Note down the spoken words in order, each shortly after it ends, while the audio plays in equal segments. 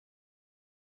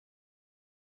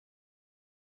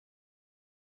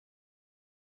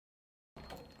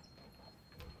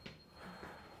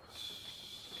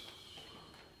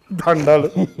దండాలు.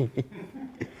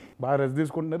 బాగా రెస్ట్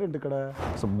తీసుకుంటున్నారు ఇంటి ఇక్కడ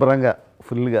శుభ్రంగా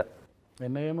ఫుల్గా.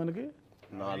 ఎన్నయ్యా మనకి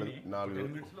 4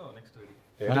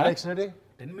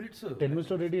 10 minutes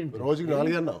రెడీ ఏంటి? రోజుకి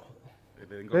 4 అన్నా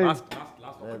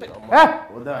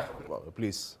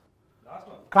ప్లీజ్.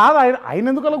 కాదు ఆయన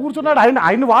ఎందుకు అలా కూర్చున్నాడు?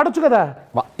 ఆయన వాడచ్చు కదా.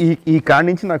 ఈ కాడి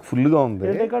నుంచి నాకు ఫుల్గా ఉంది.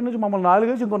 కాడి నుంచి మమ్మల్ని 4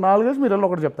 వేసి ఇంకో 4 వేసి మీరు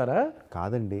ఒకటి చెప్తారా?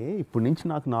 కాదండి, ఇప్పటి నుంచి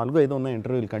నాకు 4-5 ఉన్నాయి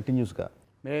ఇంటర్వ్యూలు కంటిన్యూస్గా.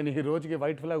 నేను ఈ రోజుకి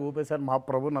వైట్ ఫ్లాగ్ ఊపేశాను. మా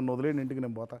ప్రభు నన్ను వదిలేని ఇంటికి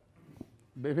నేను పోతా.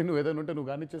 బేబీ నువ్వు ఏదైనా ఉంటే నువ్వు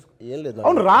కానీ చేసుకో. ఏం లేదు.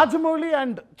 అవును, రాజమౌళి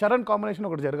అండ్ చరణ్ కాంబినేషన్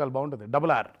ఒకటి జరగాలి, బాగుంటుంది.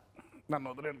 RRR. నన్ను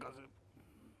వదిలేను కాదు,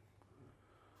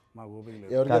 మాకు ఓపిక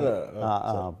లేదు.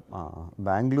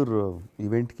 బెంగళూరు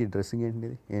ఈవెంట్కి డ్రెస్సింగ్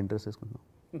ఏంటి? ఏం డ్రెస్ వేసుకుంటున్నాం?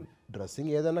 డ్రెస్సింగ్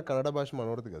ఏదైనా కన్నడ భాష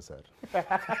మనవడదు కదా సార్.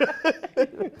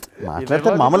 మాట్లాడితే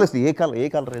మామూలు ఏ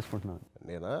కలర్ వేసుకుంటున్నాను?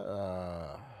 నేనా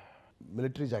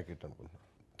మిలిటరీ జాకెట్ అనుకుంటున్నా,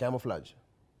 క్యామోఫ్లాజ్.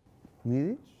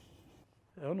 మీది?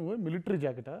 నువ్వు మిలిటరీ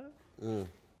జాకెటా?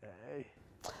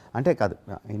 అంటే కాదు,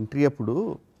 ఎంట్రీ అప్పుడు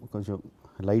కొంచెం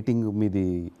లైటింగ్ మీది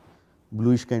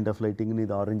బ్లూయిష్ కైండ్ ఆఫ్ లైటింగ్,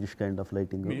 నీది ఆరెంజిష్ కైండ్ ఆఫ్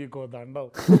లైటింగ్. మీకు దండం.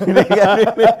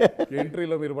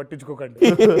 ఎంట్రీలో మీరు పట్టించుకోకండి.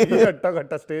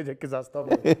 గట్ట స్టేజ్ ఎక్కి చేస్తాం,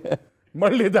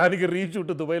 మళ్ళీ దానికి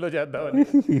రీషూట్ దుబాయ్లో చేద్దామని.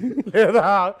 లేదా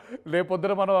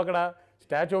రేపొద్దున మనం అక్కడ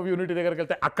స్టాచ్యూ ఆఫ్ యూనిటీ దగ్గరికి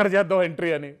వెళ్తే అక్కడ చేద్దాం ఎంట్రీ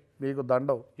అని. మీకు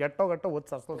దండం. గట్ట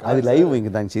వచ్చి వస్తాం. అది లైవ్, ఇంక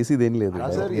దానికి చేసేది ఏం లేదు.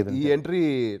 ఈ ఎంట్రీ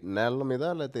నేల మీద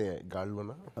లేకపోతే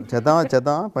గాళ్ళలోనా?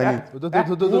 చేద్దామా పైన?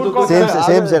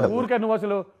 ఊరికే నువ్వు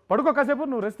అసలు పడుకో, కాసేపు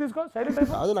నువ్వు రెస్ట్ తీసుకో, సైలెంట్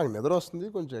అయిపో. అది నాకు నిద్ర వస్తుంది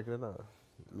కొంచెం. ఎక్కడైనా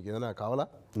మీకు ఏదైనా కావాలా?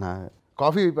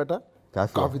 కాఫీ పెట్టా?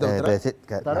 కాఫీ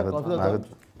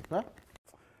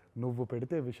నువ్వు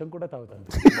పెడితే విషయం కూడా తాగుతాను.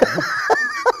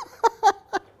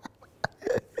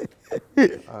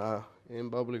 ఏం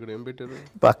బాబులు ఇక్కడ ఏం పెట్టారు?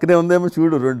 పక్కనే ఉందేమో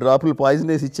చూడు, 2 డ్రాపులు పాయిజన్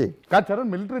వేసి ఇచ్చాయి. కాదు చరణ్,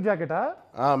 మిలిటరీ జాకెటా?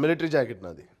 మిలిటరీ జాకెట్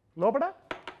నాది. లోపల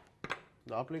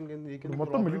లోపల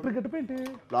మొత్తం మిలిటరీ గెటప్ ఏంటి?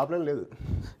 లోపల లేదు.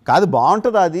 కాదు,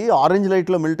 బాగుంటుంది అది ఆరెంజ్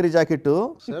లైట్లో మిలిటరీ జాకెట్.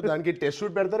 సార్ దానికి టెస్ట్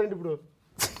షూట్ పెడతారండి ఇప్పుడు?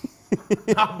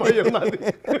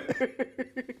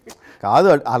 కాదు,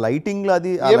 ఆ లైటింగ్ లో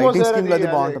అది, ఆ లైటింగ్ స్కీమ్ లో అది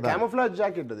బాగుంటుంది. క్యామోఫ్లాజ్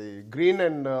జాకెట్ అది, గ్రీన్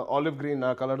అండ్ ఆలివ్ గ్రీన్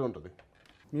ఆ కలర్ ఉంటుంది.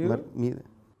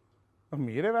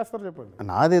 మీరే వేస్తారు చెప్పండి.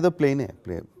 నాదేదో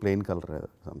ప్లెయిన్ కలర్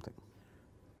సంథింగ్.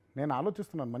 నేను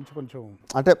ఆలోచిస్తున్నాను మంచి కొంచెం,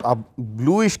 అంటే ఆ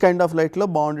బ్లూయిష్ కైండ్ ఆఫ్ లైట్లో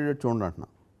బాగుండేటట్టు చూడండి అంటున్నా.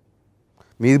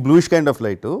 మీది bluish kind of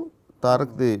light,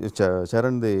 తారక్ది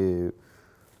చరణ్ది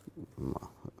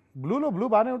బ్లూలో blue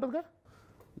బాగానే ఉంటుందిగా.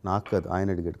 నాకు కాదు, ఆయన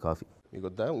అడిగాడు కాఫీ. మీకు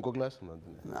వద్దా? ఇంకో గ్లాస్ ఉన్నది.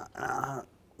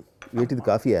 ఏంటిది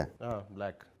కాఫీయా?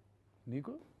 బ్లాక్.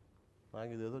 నీకు?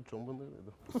 నాకు ఇదేదో చొంపుంది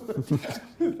ఏదో.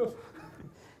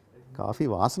 కాఫీ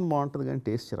వాసన బాగుంటుంది కానీ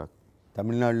టేస్ట్ చిరాకు.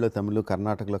 తమిళనాడులో తమిళ్,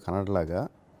 కర్ణాటకలో కన్నడలాగా,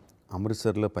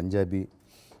 అమృత్సర్లో పంజాబీ,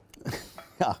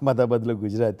 అహ్మదాబాద్లో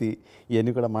గుజరాతీ,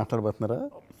 ఇవన్నీ కూడా మాట్లాడబోతున్నారా?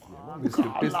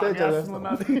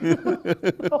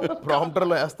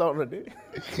 ప్రాంప్టర్లో వేస్తా ఉండండి.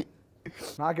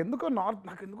 నాకెందుకో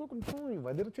కొంచెం ఈ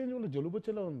వెదర్ చేంజ్ వల్ల జలుబు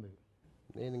వచ్చేలా ఉంది.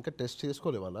 నేను ఇంకా టెస్ట్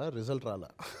చేసుకోలే, వాళ్ళ రిజల్ట్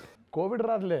రాలా. కోవిడ్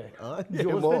రాదులే,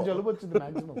 జలుబు వచ్చింది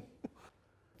మ్యాక్సిమం.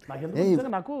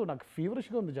 నాకు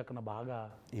ఫీవరిష్గా ఉంది జక్కన బాగా.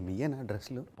 మీయేనా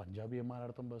డ్రెస్లు? పంజాబీ ఏం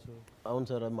మాట్లాడతాం బస్సు. అవును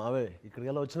సార్, అది మావే. ఇక్కడికి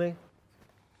ఎలా వచ్చినాయి?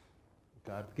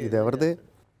 ఇది ఎవరిది?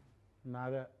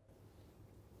 నాదే.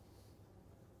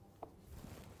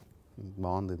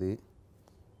 బాగుంది ఇది.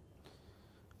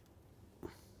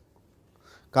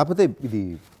 కాకపోతే ఇది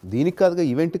దీనికి కాదుగా,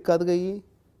 ఈవెంట్కి కాదుగా.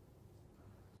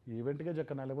 ఈవెంట్గా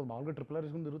జక్కన, లేకపోతే మామూలుగా ట్రిపుల్ ఆర్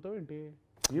వేసుకుని తిరుగుతావు ఏంటి?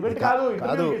 ఈవెంట్ కాదు.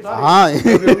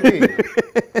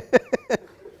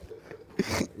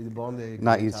 ఇది బాగుంది,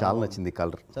 ఇది చాలా నచ్చింది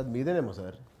కలర్. Sir మీదేనేమో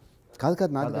sir? కాదు,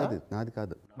 నాది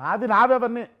కాదు. నాది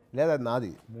ఎవరిని లేదా? అది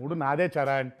నాది. 3 నాదే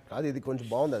చరణ్. కాదు, ఇది కొంచెం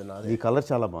బాగుంది, అది నాది. ఈ కలర్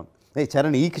చాలా బాగుంది.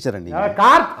 చరణ్ చరణ్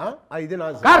ఇదే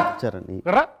నాది చరణ్.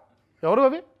 ఎవరు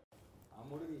అవి?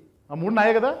 ఆ 3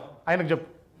 నాయే కదా, ఆయనకు చెప్పు.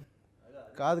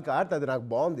 కాదు కార్త్, అది నాకు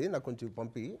బాగుంది, నాకు కొంచెం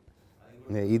పంపి.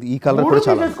 ఇది ఈ కలర్ కూడా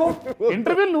చాలా.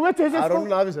 ఇంటర్వ్యూ నువ్వే చేసేసుకో.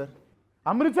 నావి సార్.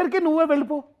 అమృత్సర్కి నువ్వే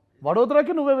వెళ్ళిపో,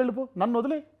 వడోదరాకి నువ్వే వెళ్ళిపో, నన్ను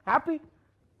వదిలే హ్యాపీ.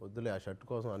 వద్దులే, ఆ షర్ట్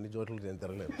కోసం అన్ని చోట్లకి నేను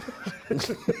తిరగలేదు.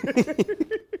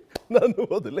 నన్ను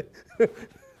వదిలే.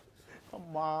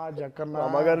 అమ్మా జక్కన్న,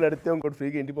 అమ్మగారిని అడిగితే ఇంకోటి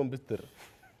ఫ్రీగా ఇంటికి పంపిస్తారు.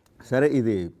 సరే,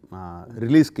 ఇది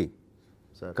రిలీజ్కి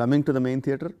coming to the main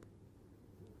theatre.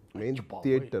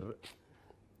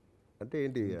 అంటే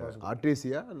ఏంటి,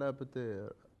 ఆర్టీసీయా లేకపోతే?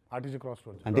 RTC cross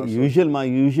road. అంటే మా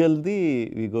యూజువల్ది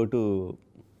we go to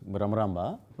Bhramaramba.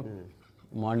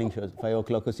 Morning shows 5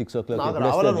 o'clock 6 o'clock.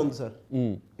 రావాలని ఉంది సార్.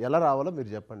 ఎలా రావాలో మీరు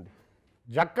చెప్పండి.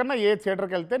 జక్కన్న ఏ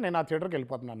థియేటర్కి వెళ్తే నేను ఆ థియేటర్కి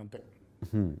వెళ్ళిపోతున్నాను అంతే.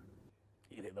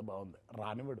 ఇదేదో బాగుంది,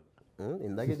 రానివాడు.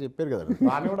 ఇందాకే చెప్పారు కదా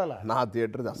నా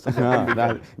థియేటర్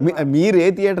మీరు ఏ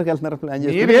థియేటర్కి వెళ్తున్నారు ప్లాన్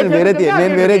చేసుకుంటే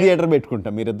నేను వేరే థియేటర్ పెట్టుకుంటా.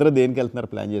 మీరిద్దరు దేనికి వెళ్తున్నారు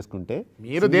ప్లాన్ చేసుకుంటే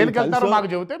మీరు దేనికి వెళ్తారో మాకు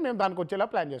చెబితే మేము దానికి వచ్చేలా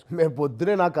ప్లాన్ చేసుకుంటాం. మేము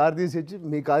పొద్దునే నా కార్ తీసి వచ్చి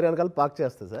మీ కార్ వెనకాల పార్క్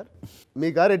చేస్తా సార్. మీ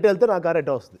కార్ ఎట్టే వెళ్తే నా కార్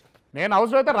ఎట్టే వస్తుంది. నేను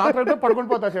అవసరం అయితే రాత్రి అయితే పడుకొని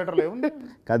పోతా థియేటర్లో. ఏముంది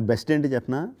కాదు, బెస్ట్ ఏంటి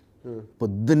చెప్పనా,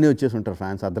 పొద్దున్నే వచ్చేసి ఉంటారు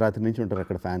ఫ్యాన్స్, అర్ధరాత్రి నుంచి ఉంటారు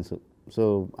అక్కడ ఫ్యాన్స్. సో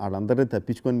వాళ్ళందరినీ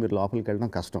తప్పించుకొని మీరు లోపలికి వెళ్ళడం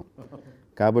కష్టం.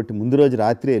 కాబట్టి ముందు రోజు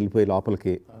రాత్రి వెళ్ళిపోయి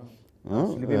లోపలికి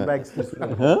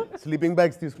స్లీపింగ్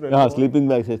బ్యాగ్స్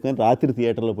వేసుకొని రాత్రి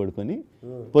థియేటర్లో పడుకొని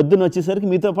పొద్దున్న వచ్చేసరికి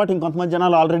మీతో పాటు ఇంకొంతమంది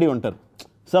జనాలు ఆల్రెడీ ఉంటారు.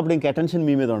 సో అప్పుడు ఇంక అటెన్షన్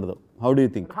మీ మీద ఉండదు. How do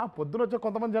you think? పొద్దున వచ్చే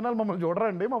కొంతమంది జనాలు మమ్మల్ని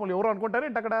చూడరండి, మమ్మల్ని ఎవరు అనుకుంటారు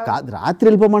ఏంటి అక్కడ? రాత్రి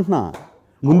వెళ్ళిపోమంటున్నా,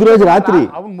 ముందు రోజు రాత్రి.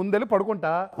 అవును, ముందెళ్ళి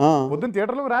పడుకుంటా, పొద్దున్న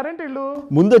థియేటర్లోకి రారేంటి వీళ్ళు?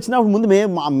 ముందు వచ్చినప్పుడు ముందు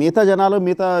మిగతా జనాలు,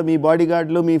 మీ బాడీ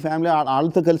గార్డులు, మీ ఫ్యామిలీ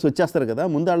వాళ్ళతో కలిసి వచ్చేస్తారు కదా,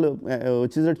 ముందు వాళ్ళు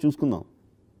వచ్చేటట్టు చూసుకుందాం,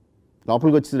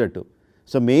 లోపలికి వచ్చేటట్టు.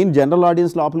 సో మెయిన్ జనరల్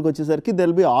ఆడియన్స్ లోపలికి వచ్చేసరికి there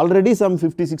will be already some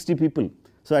 50-60 people.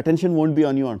 So attention won't be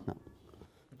on you అంటున్నా.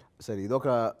 సార్ ఇదొక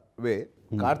వే.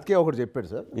 కార్తికే ఒకటి చెప్పాడు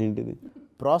సార్. ఏంటిది?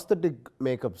 ప్రాస్థెటిక్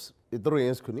మేకప్స్ ఇద్దరు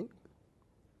వేసుకుని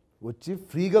వచ్చి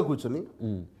ఫ్రీగా కూర్చొని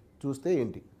చూస్తే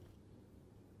ఏంటి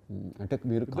అంటే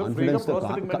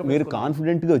మీరు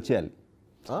కాన్ఫిడెంట్గా వచ్చేయాలి.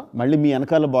 మళ్ళీ మీ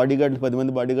వెనకాల బాడీ గార్డులు 10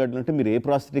 మంది బాడీ గార్డులు అంటే మీరు ఏ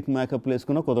ప్రాస్థెటిక్ మేకప్లు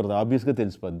వేసుకున్నా కుదరదు, ఆబ్వియస్గా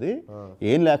తెలిసిపోద్ది.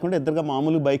 ఏం లేకుండా ఇద్దరుగా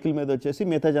మామూలు బైకుల మీద వచ్చేసి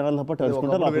మిగతా జనాలతో పాటు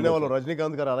అడుచుకుంటారు.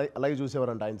 రజనీకాంత్ గారు అలాగే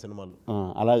చూసేవారంట ఆయన సినిమాలు.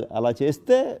 అలా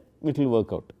చేస్తే it will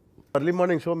work out. Early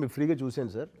morning show మీరు ఫ్రీగా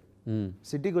చూసాను సార్.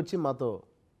 సిటీకి వచ్చి మాతో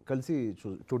కలిసి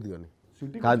చూడదు కానీ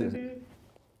కాదు,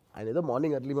 ఆయన ఏదో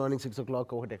ఎర్లీ మార్నింగ్ 6 o'clock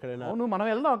ఒకటి ఎక్కడైనా. అవును, మనం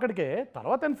వెళ్దాం అక్కడికే.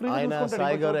 తర్వాత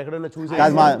సాయి గారు ఎక్కడైనా చూసి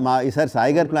ఈసారి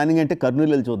సాయి గారు ప్లానింగ్ అంటే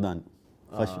కర్నూలు వెళ్ళి చూద్దాం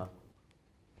ఫస్ట్.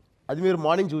 అది మీరు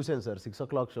మార్నింగ్ చూసాను సార్ 6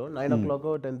 o'clock షో. 9 o'clock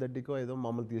 10:30 ఏదో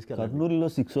మమ్మల్ని తీసుకెళ్ళి కర్నూలులో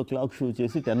 6 o'clock షో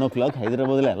చేసి 10 o'clock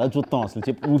హైదరాబాద్లో ఎలా చూస్తాం అసలు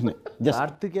చెప్పి కూర్చున్నాయి.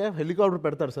 కార్తికే హెలికాప్టర్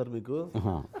పెడతారు సార్ మీకు.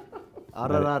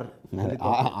 RRR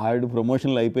ఆడు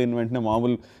ప్రమోషన్లు అయిపోయిన వెంటనే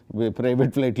మామూలు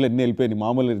ప్రైవేట్ ఫ్లైట్లు అన్నీ వెళ్ళిపోయినాయి.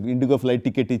 మామూలు ఇండిగో ఫ్లైట్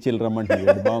టికెట్ ఇచ్చి రమ్మంటారు.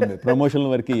 బాగుంది ప్రమోషన్ల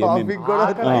వరకు.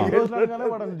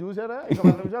 చూసారా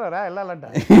వెళ్ళాలంట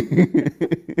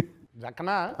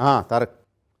జక్కనా తారక్.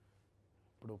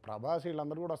 ఇప్పుడు ప్రభాస్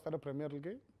వీళ్ళందరూ కూడా వస్తారు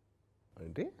ప్రీమియర్లకి.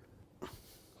 ఏంటి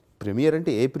ప్రీమియర్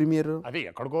అంటే ఏ ప్రీమియర్? అది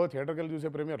ఎక్కడికో థియేటర్కి వెళ్ళి చూసే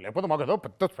ప్రీమియర్, లేకపోతే మాకు ఏదో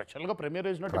పెద్ద స్పెషల్గా ప్రీమియర్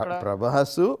వేసినట్టు.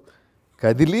 ప్రభాస్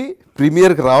కదిలి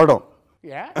ప్రీమియర్కి రావడం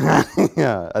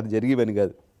అది జరిగే పని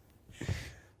కాదు.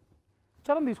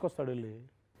 చరణ్ తీసుకొస్తాడు వెళ్ళి.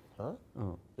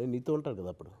 నేను నీతో ఉంటాను కదా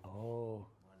అప్పుడు.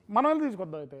 మనం వెళ్ళి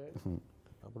తీసుకొద్దాం అయితే.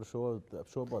 అప్పుడు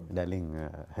షో పోద్ది. డార్లింగ్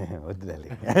వద్దు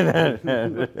darling.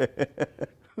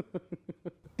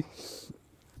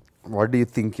 What do you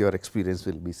think your experience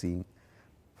will be seeing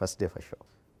first day for show?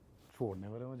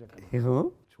 చూడనివ్వరేమో చెప్పండి.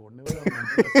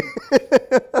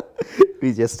 We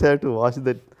just have to watch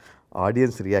that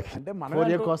audience reaction. అంటే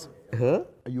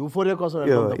యూఫోరియా కోసం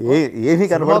ఏమీ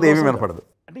కనపడదు, ఏమీ వినపడదు.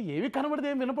 అంటే ఏమి కనబడదు,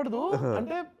 ఏమి వినపడదు.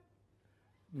 అంటే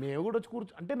మేము కూడా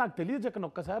వచ్చి అంటే నాకు తెలియదు జక్కన.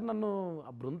 ఒక్కసారి నన్ను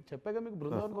చెప్పాగా మీకు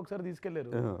బృందావనికి ఒకసారి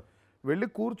తీసుకెళ్లారు. వెళ్ళి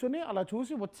కూర్చొని అలా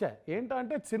చూసి వచ్చా.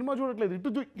 ఏంటంటే సినిమా చూడట్లేదు, ఇటు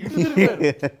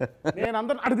నేను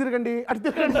అందరు అటు తిరగండి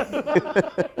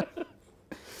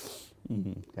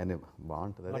కానీ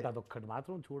బాగుంటుంది. బట్ అదొక్కటి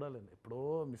మాత్రం చూడాలి, ఎప్పుడో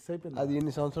మిస్ అయిపోయింది. అది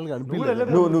ఎన్ని సంవత్సరాలుగా అనిపించలేదు.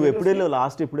 నువ్వు ఎప్పుడు వెళ్ళావు?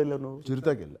 లాస్ట్ ఎప్పుడు వెళ్ళావు నువ్వు?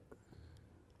 చిరుతాకి వెళ్ళా.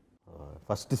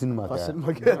 ఫస్ట్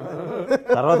సినిమాకి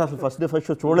తర్వాత అసలు ఫస్ట్ డే ఫస్ట్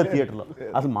షో చూడలేదు థియేటర్లో.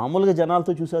 అసలు మామూలుగా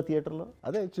జనాలతో చూసావు థియేటర్లో?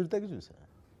 అదే చిరుతాకి చూసా.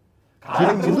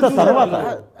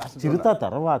 చిరుత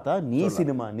తర్వాత నీ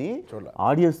సినిమాని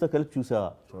ఆడియన్స్తో కలిపి చూసావా?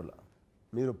 చూడాల.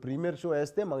 మీరు ప్రీమియర్ షో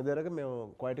వేస్తే మాకు దగ్గర మేము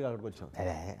క్వైట్గా అక్కడికి వచ్చాం.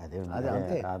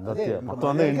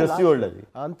 మొత్తం ఇండస్ట్రీ వాళ్ళు అది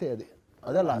అంతే.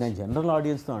 అదే నేను జనరల్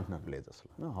ఆడియన్స్తో అంటున్నాను. లేదు అసలు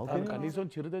కనీసం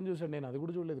చిరుతని చూసాను నేను, అది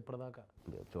కూడా చూడలేదు ఇప్పటిదాకా.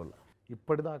 చూడాల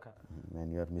ఇప్పటిదాకా.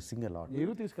 Missing a lot.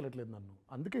 మీరు తీసుకెళ్ళట్లేదు నన్ను,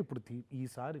 అందుకే ఇప్పుడు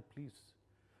ఈసారి ప్లీజ్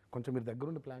కొంచెం మీరు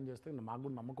దగ్గరుండి ప్లాన్ చేస్తే మాకు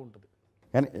కూడా నమ్మకం ఉంటుంది.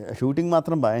 కానీ షూటింగ్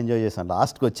మాత్రం బాగా ఎంజాయ్ చేశాను.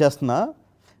 లాస్ట్కి వచ్చేస్తున్నా.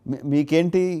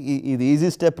 మీకేంటి ఇది ఈజీ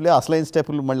స్టెప్లే, అసలైన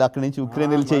స్టెప్లు మళ్ళీ అక్కడి నుంచి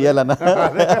ఉక్రెయిన్ వెళ్ళి చెయ్యాలన్నా?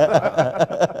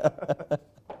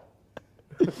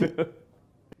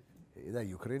 ఏదో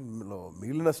యుక్రెయిన్లో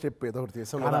మిగిలిన స్టెప్ ఏదో ఒకటి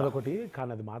చేసాం అదొకటి.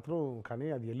 కానీ అది మాత్రం కానీ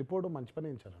అది వెళ్ళిపోవడం మంచి పని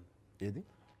చాలని. ఏది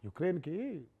యుక్రెయిన్కి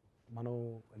మనం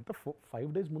ఎంత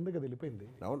 5 days ముందే కదా వెళ్ళిపోయింది.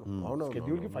 అవును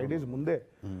షెడ్యూల్కి 5 days ముందే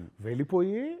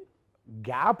వెళ్ళిపోయి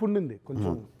గ్యాప్ ఉండింది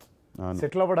కొంచెం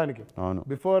సెటిల్ అవ్వడానికి.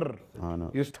 Before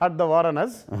you start the war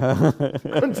Anas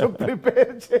కొంచెం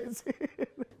ప్రిపేర్ చేసి.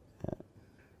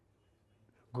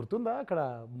 గుర్తుందా అక్కడ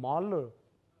మాల్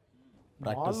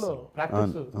ప్రాక్టీస్?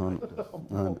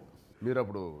 మీరు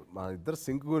అప్పుడు మా ఇద్దరు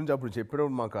సింక్ గురించి అప్పుడు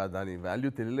చెప్పినప్పుడు మాకు దాని వాల్యూ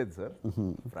తెలియలేదు సార్.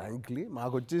 ఫ్రాంక్లీ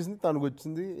మాకు వచ్చేసింది, తనకు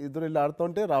వచ్చింది, ఇద్దరు వెళ్ళి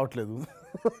ఆడుతుంటే రావట్లేదు.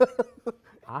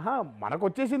 ఆహా మనకు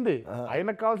వచ్చేసింది,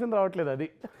 ఆయనకు కావాల్సింది రావట్లేదు. అది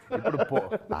ఇప్పుడు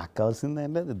నాకు కావాల్సింది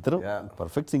ఏం లేదు, ఇద్దరు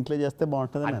పర్ఫెక్ట్ సింక్లో చేస్తే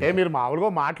బాగుంటుంది. అంటే మీరు మామూలుగా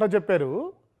మాటలో చెప్పారు,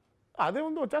 అదే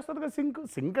ఉంది వచ్చేస్తుంది కదా సింక్.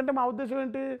 సింక్ అంటే మా ఉద్దేశం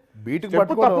ఏంటి,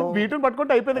 బీటుని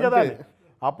పట్టుకుంటే అయిపోయింది కదా అని.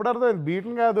 అప్పుడు అర్థం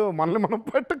బీటుని కాదు, మనల్ని మనం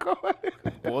పట్టుకోవాలి.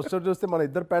 పోస్టర్ చూస్తే మన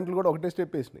ఇద్దరు ప్యాంట్లు కూడా ఒకటే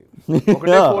స్టెప్ వేసినాయి.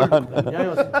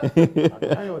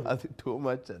 అది టూ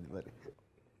మచ్. అది మరి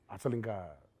అసలు ఇంకా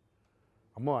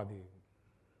అమ్మో అది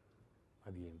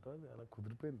ఏంటో అది అలా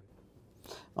కుదిరిపోయింది.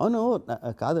 అవును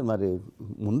కాదు మరి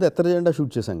ముందు ఎత్తర జెండా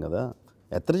షూట్ చేశాం కదా,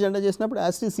 ఎత్తర జెండా చేసినప్పుడు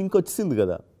యాస్టీ సింక్ వచ్చింది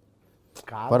కదా,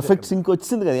 పర్ఫెక్ట్ సింక్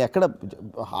వచ్చింది కదా. ఎక్కడ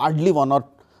hardly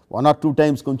one or two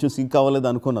times కొంచెం సింక్ అవ్వలేదు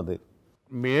అనుకున్నది.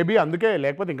 మేబీ అందుకే,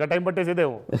 లేకపోతే ఇంకా టైం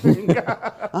పట్టేసేదేమో.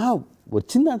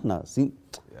 వచ్చింది అంటున్నా సింక్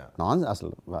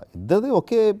అసలు ఇద్దరిది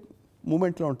ఒకే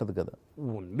మూమెంట్లో ఉంటుంది కదా.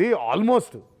 ఉంది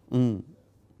ఆల్మోస్ట్,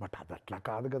 బట్ అది అట్లా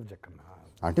కాదు కదా జక్కన్న.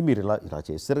 అంటే మీరు ఇలా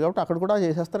చేస్తారు కాబట్టి అక్కడ కూడా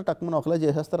చేసేస్తారు, టక్కున ఒకలా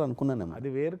చేసేస్తారు అనుకున్నాను. అది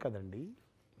వేరు కదండి,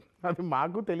 అది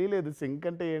మాకు తెలియలేదు సింక్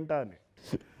అంటే ఏంటా అని.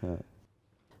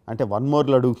 అంటే వన్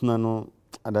మోర్లు అడుగుతున్నాను,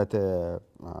 అదైతే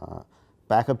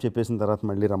ప్యాకప్ చెప్పేసిన తర్వాత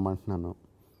మళ్ళీ రమ్మంటున్నాను,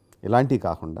 ఇలాంటివి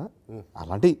కాకుండా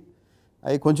అలాంటివి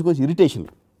అవి కొంచెం ఇరిటేషన్,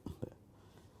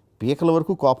 పీకల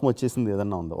వరకు కోపం వచ్చేసింది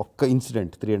ఏదన్నా ఉందో ఒక్క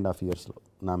ఇన్సిడెంట్ 3.5 yearsలో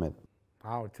నా మీద?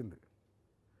 వచ్చింది,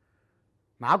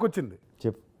 నాకు వచ్చింది.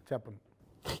 చెప్పను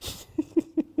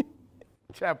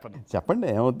చెప్పండి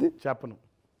ఏమవుద్ది. చెప్పను.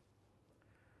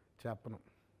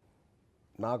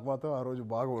 నాకు మాత్రం ఆ రోజు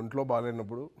బాగా ఒంట్లో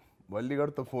బాగాలేనప్పుడు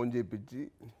వల్లిగాడితో ఫోన్ చేయించి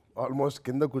ఆల్మోస్ట్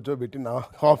కింద కూర్చోబెట్టి నా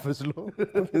ఆఫీస్లో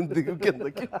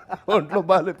కిందకి ఒంట్లో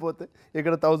బాగాలేకపోతే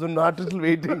ఇక్కడ 1000 ఆర్టిస్టులు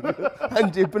వెయిటింగ్ అని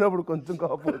చెప్పినప్పుడు కొంచెం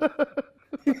కోపం.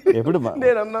 ఎప్పుడు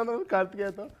నేను అన్నాను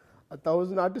కార్తికేయతో,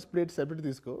 1000 ఆర్టిస్ట్ ప్లేట్ సెపరేట్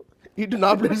తీసుకో, ఇటు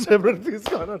నా ప్లేట్ సెపరేట్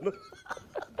తీసుకో అన్నాను.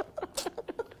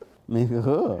 మీకు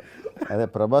అదే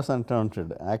ప్రభాస్ అంటూ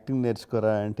ఉంటాడు, యాక్టింగ్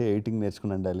నేర్చుకోరా అంటే ఎయిటింగ్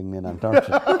నేర్చుకున్నాను డార్లింగ్ నేను అంటూ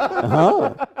ఉంటాడు.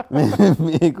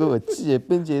 మీకు వచ్చి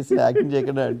చెప్పింది చేసి యాక్టింగ్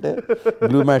చేయకుండా అంటే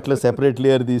బ్లూ మ్యాట్లో సెపరేట్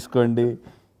లేయర్ తీసుకోండి,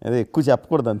 అదే ఎక్కువ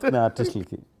చెప్పకూడదు అందుకనే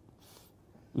ఆర్టిస్టులకి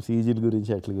సీజీల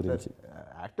గురించి అట్ల గురించి.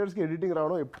 యాక్టర్స్కి ఎడిటింగ్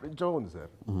రావడం ఎప్పటి నుంచో ఉంది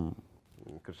సార్,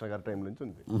 కృష్ణ గారి టైం నుంచి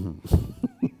ఉంది.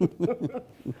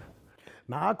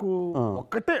 నాకు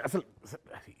ఒక్కటే అసలు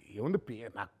ఏముంది,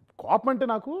 నాకు కోపం అంటే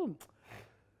నాకు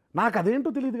అదేంటో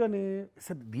తెలియదు. కానీ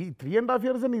అసలు ఈ 3.5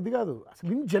 years అని ఇది కాదు, అసలు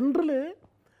ఇన్ జనరలే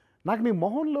నాకు నీ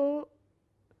మొహంలో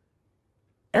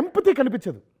ఎంపతి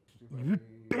కనిపించదు,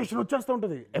 ఇరిటేషన్ వచ్చేస్తూ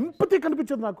ఉంటుంది. ఎంపతి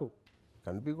కనిపించదు నాకు,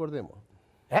 కనిపించకూడదేమో.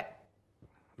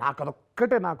 నాకు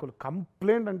అదొక్కటే నాకు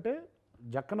కంప్లైంట్ అంటే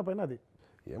జక్కన పైన. అది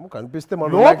ఏమో కనిపిస్తే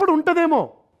మనం లోపల ఉంటుందేమో,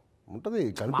 ఉంటుంది,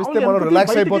 కనిపిస్తే మనం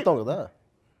రిలాక్స్ అయిపోతాం కదా.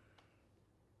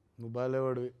 నువ్వు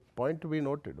బాగాలేవాడు, పాయింట్ బి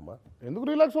నోటెడ్. మా ఎందుకు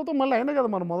రిలాక్స్ అవుతాం, మళ్ళీ అయినా కదా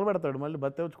మనం మొదలు పెడతాడు, మళ్ళీ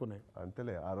బత్తే వచ్చుకునే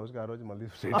అంతేలే. ఆ రోజు మళ్ళీ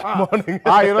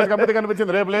ఈ రోజు కంపెనీ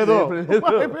కనిపించింది, రేపు లేదు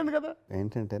అయిపోయింది కదా.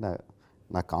 ఏంటంటే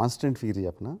నా కాన్స్టెంట్ ఫీల్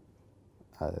చెప్పిన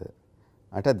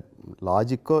అంటే అది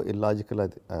లాజిక్కో ఇల్లాజికల్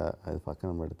అది పక్కన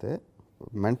పెడితే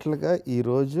మెంటల్గా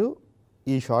ఈరోజు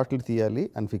ఈ షార్ట్లు తీయాలి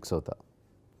అని ఫిక్స్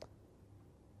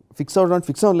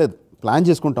అవ్వలేదు, ప్లాన్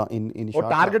చేసుకుంటాం.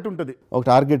 టార్గెట్ ఉంటుంది, ఒక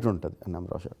టార్గెట్ ఉంటుంది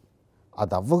నెంబర్ ఆఫ్ షార్ట్.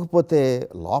 అది అవ్వకపోతే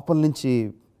లోపల నుంచి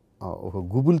ఒక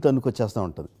గుబులు తన్నుకొచ్చేస్తూ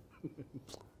ఉంటుంది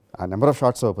ఆ నెంబర్ ఆఫ్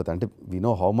షార్ట్స్ అవ్వకపోతే. అంటే we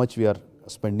know how much we are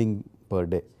spending per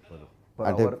day.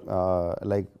 అంటే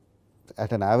like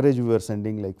at an average we're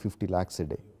sending like 50 lakhs a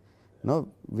day.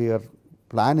 We are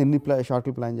ఎన్ని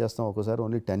షార్ట్లు ప్లాన్ చేస్తాం, ఒక్కోసారి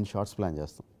ఓన్లీ 10 shots ప్లాన్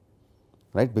చేస్తాం,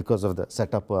 right, because of the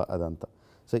setup అదంతా.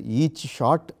 So each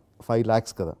short 5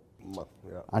 lakhs కదా.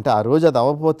 అంటే ఆ రోజు అది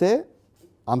అవ్వకపోతే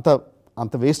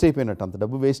అంత వేస్ట్ అయిపోయినట్టు, అంత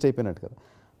డబ్బు వేస్ట్ అయిపోయినట్టు కదా.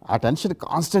 ఆ టెన్షన్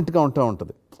కాన్స్టెంట్గా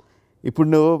ఉంటుంది.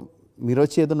 ఇప్పుడు మీరు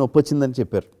వచ్చి ఏదో నొప్పి వచ్చిందని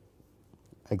చెప్పారు,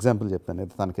 ఎగ్జాంపుల్ చెప్తాను,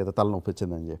 ఏదో తనకేదో తల నొప్పి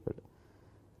వచ్చిందని చెప్పాడు.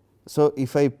 So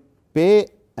if I pay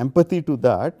empathy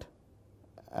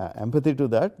to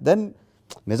that then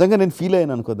నిజంగా నేను ఫీల్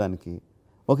అయ్యాను అనుకో దానికి,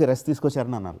 ఓకే రెస్ట్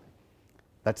తీసుకొచ్చారని అనాలి.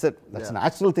 దట్స్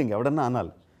న్యాచురల్ థింగ్, ఎవడన్నా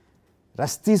అనాలి.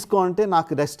 రెస్ట్ తీసుకో అంటే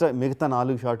నాకు రెస్ట్, మిగతా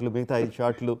 4 షాట్లు మిగతా 5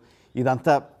 షాట్లు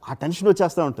ఇదంతా ఆ టెన్షన్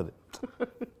వచ్చేస్తూ ఉంటుంది.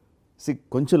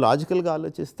 కొంచెం లాజికల్గా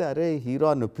ఆలోచిస్తే అరే హీరో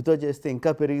ఆ నొప్పితో చేస్తే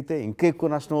ఇంకా పెరిగితే ఇంకా ఎక్కువ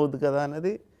నష్టం అవుద్ది కదా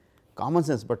అనేది కామన్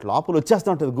సెన్స్. బట్ లోపల వచ్చేస్తూ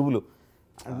ఉంటుంది గుబులు,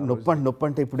 నొప్పి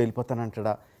అంటే ఇప్పుడు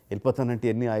వెళ్ళిపోతానంటే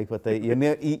ఇవన్నీ ఆగిపోతాయి, ఇవన్నీ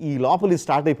ఈ లోపల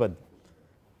స్టార్ట్ అయిపోద్ది.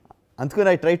 అందుకని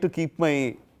I try to keep my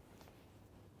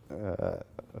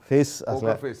face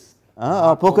అసలు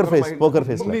పోకర్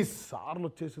ఫేస్ సార్లు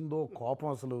వచ్చేసిందో కోపం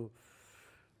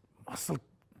అసలు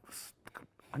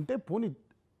అంటే పోనీ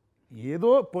ఏదో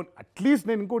అట్లీస్ట్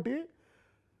నేను ఇంకోటి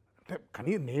అంటే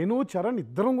కానీ నేను చరణ్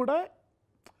ఇద్దరం కూడా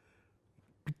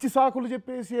పిచ్చి సాకులు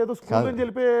చెప్పేసి ఏదో స్కూల్ నుంచి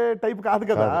వెళ్ళిపోయే టైప్ కాదు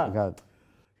కదా.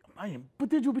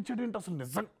 ఎంపతి చూపించాడు ఏంటి అసలు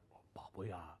నిజంగా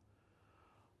బాబోయ్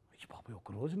అయ్యి బాబోయ్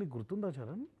ఒకరోజు నీకు గుర్తుందా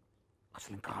చరణ్,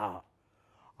 అసలు ఇంకా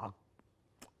ఆ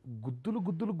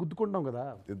గుద్దుకుంటాం కదా,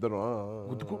 ఇద్దరు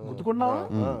గుద్దుకున్నావా,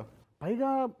 పైగా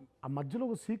ఆ మధ్యలో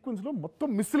ఒక సీక్వెన్స్లో మొత్తం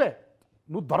మిస్లే,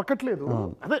 నువ్వు దొరకట్లేదు,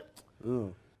 అదే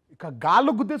ఇక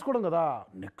గాల్లో గుద్దేసుకోవడం కదా,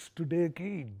 నెక్స్ట్ డేకి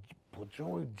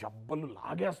భుజం జబ్బలు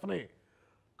లాగేస్తున్నాయి,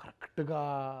 కరెక్ట్గా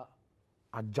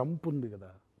ఆ జంప్ ఉంది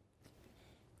కదా,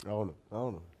 అవును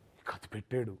అవును కథ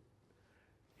పెట్టాడు.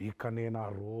 ఇక నేను ఆ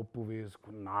రోపు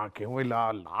వేసుకుని నాకేమో ఇలా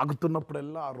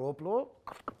లాగుతున్నప్పుడల్లా ఆ రోప్లో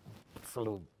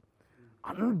అసలు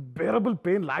అన్బేరబుల్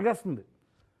పెయిన్ లాగేస్తుంది.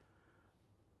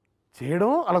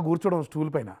 చేయడం అలా కూర్చోవడం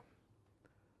స్టూల్ పైన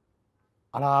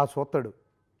అలా చూస్తాడు,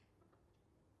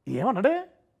 ఏమన్నాడే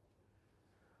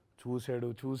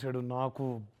చూశాడు నాకు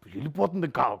వెళ్ళిపోతుంది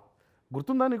ఇంకా,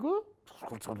 గుర్తుందా నీకు,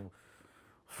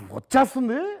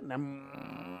 వచ్చేస్తుంది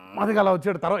నెమ్మదిగా అలా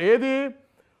వచ్చాడు. తర్వాత ఏది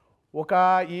ఒక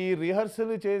ఈ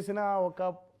రిహర్సల్ చేసిన ఒక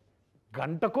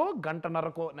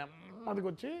గంటన్నరకో నెమ్మదిగా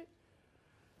వచ్చి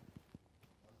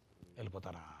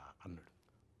వెళ్ళిపోతారా అన్నాడు.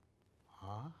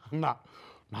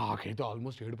 నాకైతే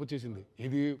ఆల్మోస్ట్ ఏడుపు వచ్చేసింది.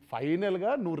 ఇది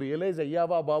ఫైనల్గా నువ్వు రియలైజ్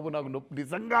అయ్యావా బాబు, నాకు నొప్పి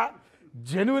నిజంగా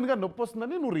జెన్యున్గా నొప్పి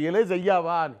వస్తుందని నువ్వు రియలైజ్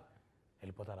అయ్యావా అని.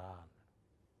 వెళ్ళిపోతారా అన్నాడు.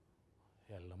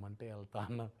 వెళ్ళమంటే వెళ్తా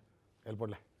అన్నా,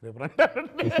 వెళ్ళిపోలే రేపు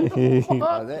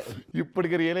అదే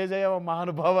ఇప్పటికి రియలైజ్ అయ్యావా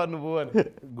మహానుభావ నువ్వు అని.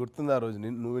 గుర్తుంది ఆ రోజు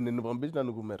నిన్ను పంపించి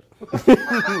నన్ను కుమ్మారు.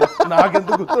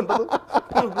 నాకెందుకు గుర్తుండదు.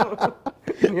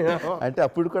 అంటే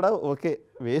అప్పుడు కూడా ఓకే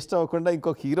వేస్ట్ అవ్వకుండా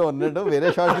ఇంకొక హీరో ఉన్నాడు, వేరే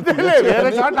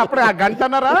షాట్ అప్పుడు ఆ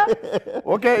గంటన్నరా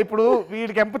ఓకే. ఇప్పుడు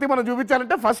వీడికి ఎంపతి మనం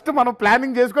చూపించాలంటే ఫస్ట్ మనం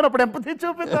ప్లానింగ్ చేసుకొని అప్పుడు ఎంపతి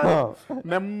చూపిద్దాం.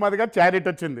 నెమ్మదిగా చారిట్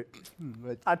వచ్చింది,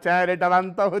 ఆ చారిట్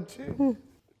అదంతా వచ్చి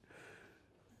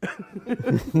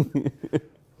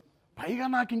పైగా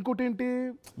నాకు ఇంకోటి ఏంటి,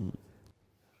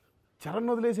 చరణ్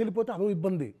వదిలేసి వెళ్ళిపోతే అదో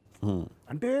ఇబ్బంది.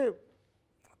 అంటే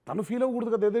తను ఫీల్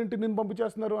అవ్వకూడదు కదా, ఏదేంటి నేను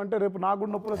పంపించేస్తున్నారు అంటే రేపు నాకు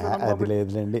కూడా నొప్పులు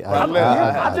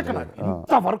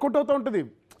ఇంత వర్కౌట్ అవుతూ ఉంటుంది.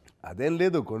 అదేం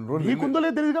లేదు, కొన్ని రోజులు నీకుందో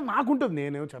లేదు తెలియదు, నాకుంటుంది.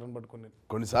 నేనేమో చరణ్ పట్టుకుని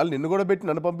కొన్నిసార్లు నిన్ను కూడా పెట్టి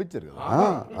నన్ను పంపించారు కదా.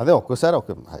 అదే ఒక్కసారి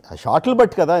షార్ట్లు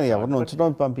బట్టి కదా, ఎవరిని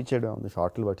ఉంచడం పంపించేయడం ఉంది,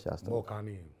 షార్ట్లు బట్టి చేస్తాం.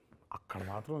 కానీ అక్కడ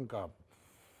మాత్రం ఇంకా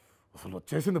అసలు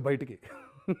వచ్చేసింది బయటికి.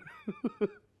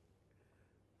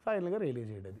 ఫైనల్గా రిలీజ్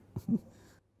చేయడం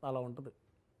అలా ఉంటుంది,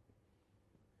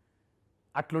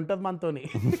 అట్లుంటుంది మనతోని.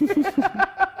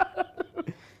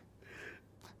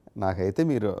 నాకైతే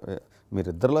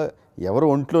మీరిద్దరిలో ఎవరు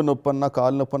ఒంట్లో నొప్పి అన్నా,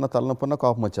 కాలు నొప్పి అన్నా, తల నొప్పి అన్నా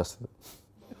కోపం వచ్చేస్తుంది.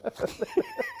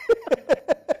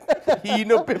 ఈ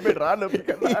నొప్పి రా నొప్పి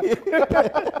కదా.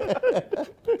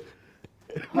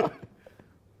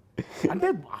 అంటే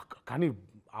కానీ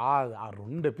ఆ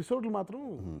 2 ఎపిసోడ్లు మాత్రం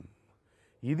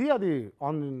ఇది అది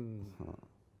ఆన్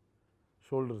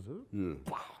షోల్డర్స్.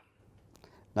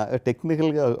 నాకు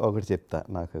టెక్నికల్గా ఒకటి చెప్తా,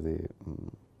 నాకు అది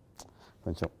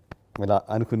కొంచెం ఇలా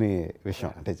అనుకునే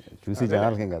విషయం, అంటే చూసి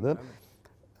జనాలకేం కాదు.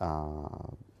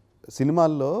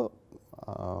 సినిమాల్లో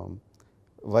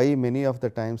why many of the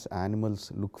times animals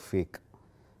look fake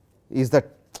is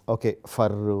that okay,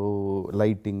 ఫర్రు,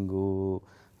 lighting,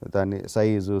 దాన్ని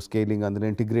సైజు, స్కేలింగ్ అందులో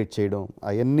ఇంటిగ్రేట్ చేయడం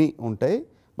అవన్నీ ఉంటాయి.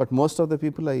 But most of the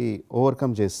people అవి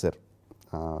ఓవర్కమ్ చేస్తారు,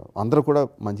 అందరూ కూడా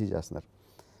మంచి చేస్తున్నారు.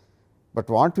 But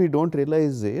what we don't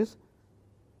realise is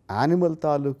animal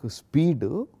తాలూకు speed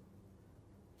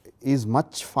is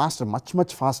much faster,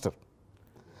 much faster.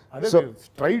 So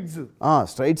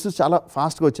strides చాలా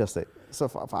ఫాస్ట్గా వచ్చేస్తాయి. సో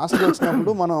ఫాస్ట్గా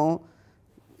వచ్చినప్పుడు మనం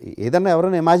ఏదన్నా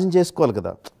ఎవరైనా ఇమాజిన్ చేసుకోవాలి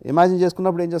కదా, ఇమాజిన్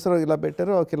చేసుకున్నప్పుడు ఏం చేస్తారో ఇలా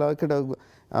పెట్టారో ఇలా ఇక్కడ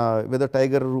ఏదో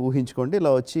టైగర్ ఊహించుకోండి,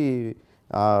 ఇలా వచ్చి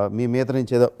మీ మీద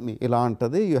నుంచి ఏదో ఇలా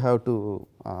ఉంటుంది, you have to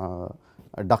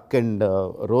duck and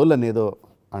role అనేదో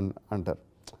అంటారు.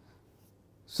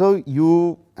 So you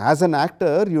as an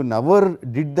actor you never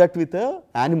did that with a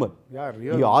animal,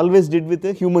 you always did with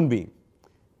a human being.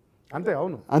 అంతే,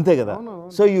 అవును, అంతే కదా.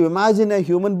 So you imagine a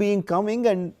human being coming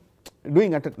and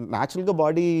doing, అంటే న్యాచురల్గా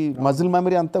body muscle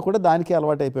memory అంతా కూడా దానికి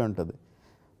అలవాటు అయిపోయి ఉంటుంది.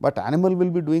 But animal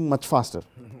will be doing much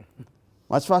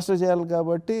faster చేయాలి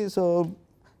కాబట్టి. సో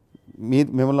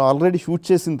మిమ్మల్ని ఆల్రెడీ షూట్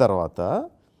చేసిన తర్వాత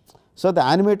so the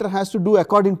animator has to do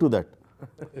according to that.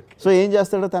 So ఏం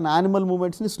చేస్తాడు, తన యానిమల్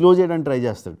మూమెంట్స్ని స్లో చేయడానికి ట్రై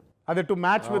చేస్తాడు, అదే టు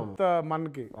మ్యాచ్ విత్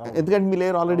మనకి, ఎందుకంటే మీ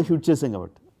లేయర్ ఆల్రెడీ షూట్ చేసాం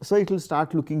కాబట్టి. So it will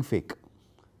start looking fake.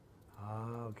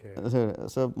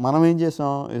 So మనం ఏం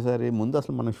చేసాం ఈసారి, ముందు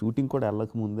అసలు మనం షూటింగ్ కూడా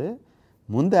వెళ్ళకముందే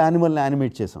ముందు యానిమల్ని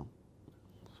యానిమేట్ చేసాం.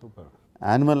 సూపర్.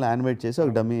 యానిమల్ని యానిమేట్ చేసి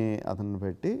ఒక డమ్మీ అతన్ని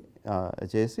పెట్టి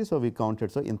చేసి, సో వీ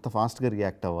కౌంటెడ్. సో ఇంత ఫాస్ట్గా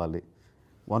రియాక్ట్ అవ్వాలి,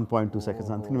 1.2 seconds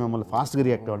అందుకని మిమ్మల్ని ఫాస్ట్గా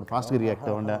రియాక్ట్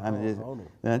అవ్వండి అని చేసి,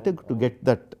 అంటే to get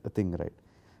that thing right.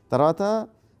 తర్వాత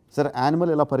సరే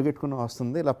యానిమల్ ఇలా పరిగెట్టుకుని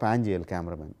వస్తుంది, ఇలా ప్యాన్ చేయాలి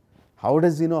cameraman. How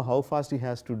does you know how fast he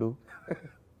has to do?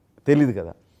 తెలియదు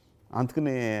కదా.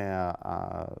 అందుకని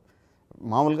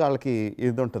మామూలుగా వాళ్ళకి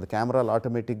ఇది ఉంటుంది, కెమెరాలు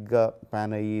ఆటోమేటిక్గా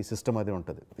ప్యాన్ అయ్యి సిస్టమ్ అది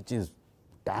ఉంటుంది, which is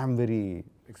dam very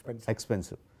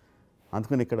expensive.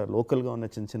 అందుకని ఇక్కడ లోకల్గా ఉన్న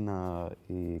చిన్న చిన్న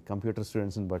ఈ కంప్యూటర్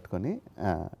స్టూడెంట్స్ని పట్టుకొని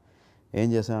ఏం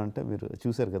చేసామంటే, మీరు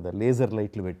చూసారు కదా లేజర్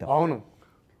లైట్లు పెట్టాం. అవును,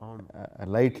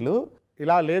 లైట్లు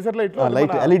ఇలా లేజర్ లైట్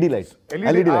ఎల్ఈడి లైట్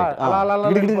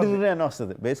అని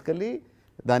వస్తుంది. బేసికలీ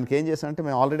దానికి ఏం చేసామంటే,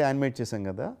 మేము ఆల్రెడీ యానిమేట్ చేసాం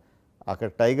కదా, అక్కడ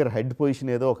టైగర్ హెడ్ పొజిషన్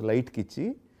ఏదో ఒక లైట్కి ఇచ్చి,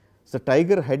 సో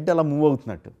టైగర్ హెడ్ అలా మూవ్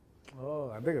అవుతున్నట్టు.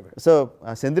 అంతే కదా. సో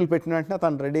సెంధిల్ పెట్టిన వెంటనే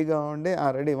తను రెడీగా ఉండి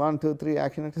రెడీ 1 2 3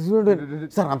 యాక్షన్ అంటే,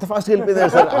 సార్ అంత ఫాస్ట్గా వెళ్ళిపోయింది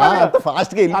సార్, అంత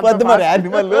ఫాస్ట్గా వెళ్ళిపోద్ది మరి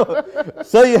animal,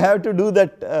 so you have to do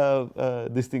that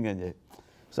this thing అని చెప్పి.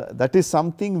 So that is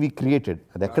something we created,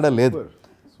 అది ఎక్కడ లేదు.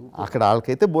 అక్కడ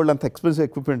వాళ్ళకైతే బోల్డ్ అంత ఎక్స్పెన్సివ్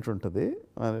ఎక్విప్మెంట్ ఉంటుంది,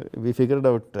 we figured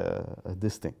out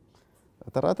this thing.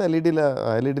 తర్వాత ఎల్ఈడి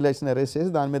లైట్స్ని అరేంజ్ చేసి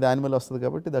దాని మీద యానిమల్ వస్తుంది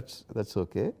కాబట్టి దట్స్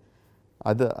ఓకే.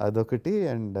 అదొకటి.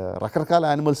 అండ్ రకరకాల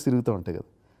యానిమల్స్ తిరుగుతూ ఉంటాయి కదా,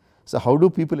 so how do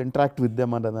people interact with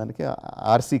them అన్న దానికి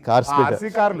ఆర్సీ కార్స్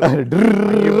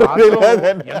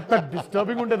ఎంత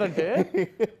డిస్టర్బింగ్ ఉండేదంటే,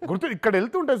 గుర్తు ఇక్కడ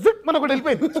వెళ్తుంటే మన ఒకటి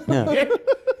వెళ్ళిపోయింది,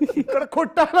 ఇక్కడ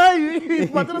కొట్టాలా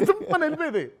మన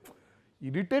వెళ్ళిపోయేది,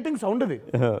 ఇరిటేటింగ్ సౌండ్ అది.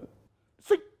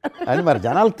 అని మరి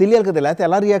జనాలకు తెలియాలి కదా, లేకపోతే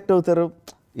ఎలా రియాక్ట్ అవుతారు,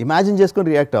 ఇమాజిన్ చేసుకొని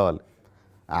రియాక్ట్ అవ్వాలి.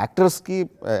 యాక్టర్స్కి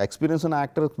ఎక్స్పీరియన్స్ ఉన్న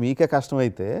యాక్టర్కి మీకే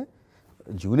కష్టమైతే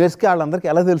జూనియర్స్కి వాళ్ళందరికీ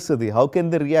ఎలా తెలుస్తుంది, how can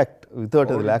the react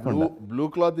without అది లేకుండా. బ్లూ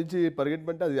క్లాత్ ఇచ్చి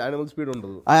పరిగెట్టమంటే అది యానిమల్ స్పీడ్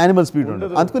ఉండదు, యానిమల్ స్పీడ్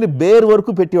ఉండదు. అందుకని బేర్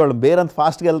వరకు పెట్టేవాళ్ళం, బేర్ అంత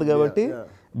ఫాస్ట్గా వెళ్తుంది కాబట్టి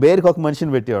బేర్కి ఒక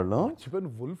మనిషిని పెట్టేవాళ్ళం.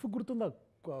 వుల్ఫ్ గుర్తుందా,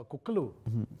 కుక్కలు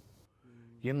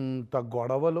ఇంత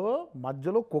గొడవలో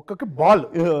మధ్యలో కుక్కకి బాల్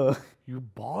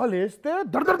వేస్తే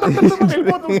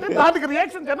దానికి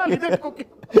రియాక్షన్ జనాలు ఇదే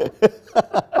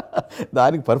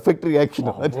దానికి పర్ఫెక్ట్ రియాక్షన్.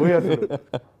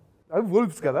 అవి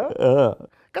వుల్ఫ్స్ కదా.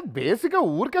 కానీ బేసిక్గా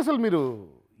ఊరికే అసలు మీరు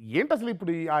ఏంటి అసలు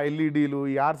ఇప్పుడు ఆ ఎల్ఈడీలు,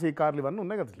 ఈ ఆర్సీ కార్లు ఇవన్నీ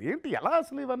ఉన్నాయి కదా, అసలు ఏంటి ఎలా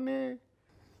అసలు ఇవన్నీ?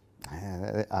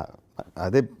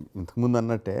 అదే ఇంతకుముందు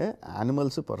అన్నట్టే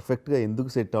యానిమల్స్ పర్ఫెక్ట్గా ఎందుకు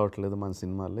సెట్ అవ్వట్లేదు మన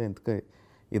సినిమాల్లో, ఎందుకు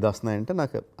ఇది వస్తున్నాయంటే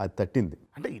నాకు అది తట్టింది.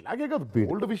 అంటే ఇలాగే కాదు,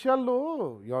 ఓల్డ్ విషయాల్లో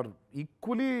యువర్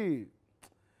ఈక్వలీ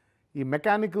ఈ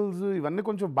మెకానికల్స్ ఇవన్నీ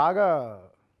కొంచెం బాగా,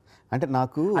 అంటే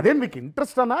నాకు అదే మీకు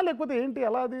ఇంట్రెస్ట్ అనా లేకపోతే ఏంటి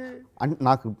ఎలా అది? అంటే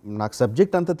నాకు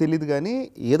సబ్జెక్ట్ అంతా తెలియదు కానీ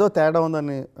ఏదో తేడా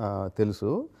ఉందని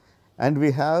తెలుసు. అండ్ వీ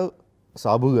హ్యావ్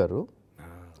సాబు గారు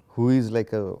who is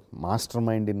like a master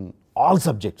mind in all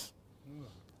subjects.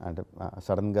 అంటే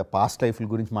సడన్గా పాస్ట్ లైఫ్ల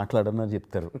గురించి మాట్లాడమని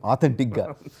చెప్తారు, ఆథెంటిక్గా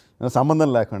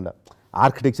సంబంధం లేకుండా.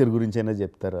 ఆర్కిటెక్చర్ గురించి అయినా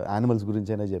చెప్తారు, యానిమల్స్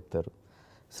గురించి అయినా చెప్తారు.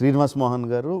 శ్రీనివాస్ మోహన్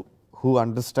గారు హూ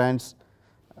అండర్స్టాండ్స్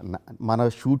మన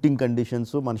షూటింగ్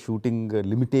కండిషన్స్, మన shooting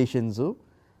limitations,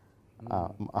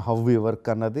 how we work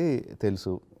అన్నది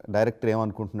తెలుసు. డైరెక్టర్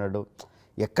ఏమనుకుంటున్నాడు,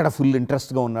 ఎక్కడ ఫుల్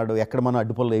ఇంట్రెస్ట్గా ఉన్నాడు, ఎక్కడ మనం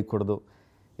అడ్డుపల్లు వేయకూడదు,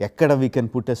 ఎక్కడ we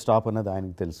can put a stop అన్నది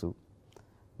ఆయనకు తెలుసు.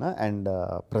 అండ్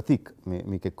ప్రతీక్,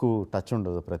 మీకు ఎక్కువ టచ్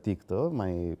ఉండదు ప్రతీక్తో,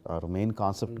 అవర్ మెయిన్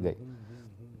కాన్సెప్ట్ గై.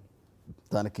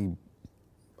 దానికి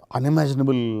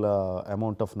unimaginable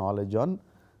amount of knowledge on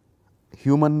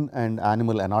human and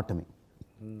animal anatomy.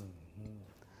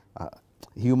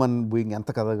 Human being ఎంత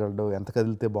కదగలడు, ఎంత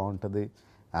కదిలితే బాగుంటుంది,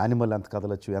 యానిమల్ ఎంత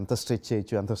కదలచ్చు, ఎంత స్ట్రెచ్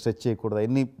చేయొచ్చు, ఎంత స్ట్రెచ్ చేయకూడదు,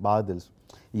 అవన్నీ బాగా తెలుసు.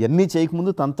 ఇవన్నీ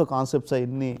చేయకముందు తనతో కాన్సెప్ట్స్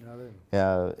అవన్నీ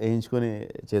వేయించుకొని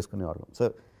చేసుకునేవాళ్ళం. సో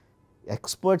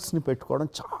ఎక్స్పర్ట్స్ని పెట్టుకోవడం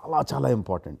చాలా చాలా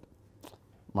ఇంపార్టెంట్.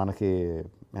 మనకి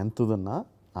ఎంత ఉన్నా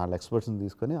వాళ్ళ ఎక్స్పర్ట్స్ని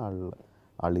తీసుకొని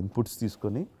వాళ్ళ ఇన్పుట్స్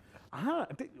తీసుకొని.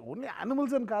 అంటే ఓన్లీ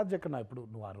యానిమల్స్ అని కాదు చెక్కన, ఇప్పుడు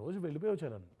నువ్వు ఆ రోజు వెళ్ళిపోయి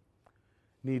వచ్చారని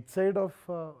నీ ఇట్ సైడ్ ఆఫ్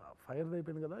ఫైర్ది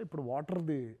అయిపోయింది కదా, ఇప్పుడు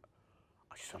వాటర్ది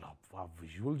అసలు ఆ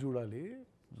విజువల్ చూడాలి.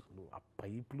 అసలు ఆ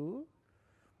పైపులు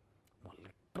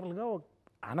లిటరల్గా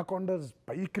అనకొండస్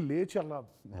పైకి లేచి అలా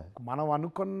మనం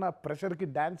అనుకున్న ప్రెషర్కి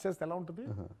డ్యాన్స్ చేస్తే ఎలా ఉంటుంది,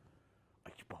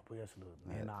 అయ్యి బాబోయ్ అసలు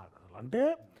నేను అంటే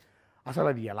అసలు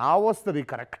అది ఎలా వస్తుంది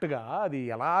కరెక్ట్గా, అది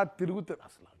ఎలా తిరుగుతుంది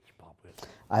అసలు, అయ్యి బాబోయ్.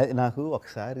 అది నాకు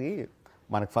ఒకసారి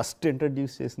మనకు ఫస్ట్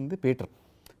ఇంట్రడ్యూస్ చేసింది పీటర్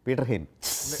హెయిన్,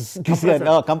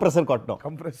 కంప్రెసర్ కొట్టడం.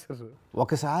 కంప్రెసర్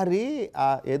ఒకసారి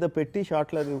ఏదో పెట్టి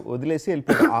షార్ట్లో అది వదిలేసి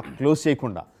వెళ్ళిపోయాడు, క్లోజ్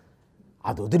చేయకుండా.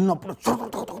 అది వదిలినప్పుడు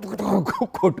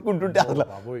కొట్టుకుంటుంటే అసలు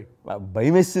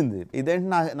భయం వేసింది. ఇదేంటి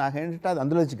నాకేంటంటే అది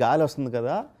అందులో వచ్చి గాలి వస్తుంది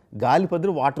కదా, గాలి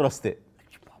పదులు వాటర్ వస్తే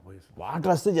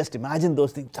జస్ట్ ఇమాజిన్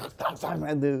దోస్ థింగ్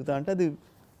దిగుతా అంటే అది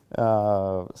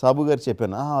సాబు గారు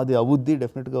చెప్పాను, అది అవుద్ది,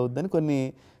 డెఫినెట్గా అవుద్ది అని. కొన్ని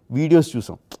వీడియోస్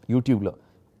చూసాం యూట్యూబ్లో,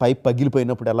 పైప్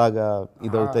పగిలిపోయినప్పుడు ఎలాగా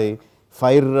ఇదవుతాయి,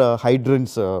 ఫైర్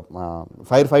హైడ్రన్స్,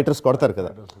 ఫైర్ ఫైటర్స్ కొడతారు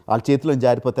కదా, వాళ్ళ చేతిలో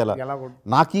జారిపోతే ఎలా.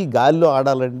 నాకు ఈ గాలిలో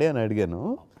ఆడాలండి అని అడిగాను.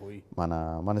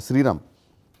 మన శ్రీరామ్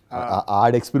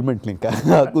ఆడ ఎక్స్పెరిమెంట్లు ఇంకా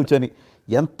కూర్చొని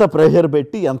ఎంత ప్రెషర్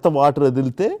పెట్టి ఎంత వాటర్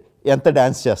వదిలితే ఎంత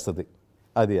డ్యాన్స్ చేస్తుంది,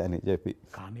 అది అని చెప్పి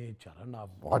కానీ Charan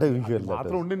What a visual that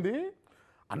మాత్రం ఉండింది,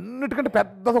 అన్నిటికంటే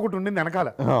పెద్దది ఒకటి ఉండింది వెనకాల,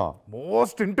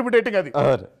 మోస్ట్ ఇంటిమిడేటింగ్ అది.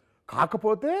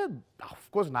 కాకపోతే ఆఫ్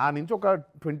కోర్స్ నా నుంచి ఒక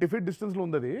 20 feet డిస్టెన్స్లో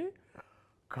ఉంది అది,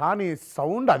 కానీ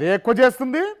సౌండ్ అదే ఎక్కువ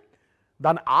చేస్తుంది.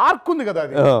 దాని ఆర్క్ ఉంది కదా,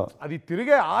 అది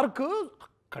తిరిగే ఆర్క్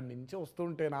అక్కడి నుంచి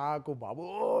వస్తుంటే నాకు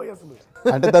బాబోయ్ అసలు.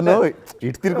 అంటే తను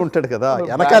ఇటు తిరుగుంటాడు కదా,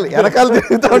 వెనకాల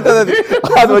తిరుగుతూ ఉంటుంది,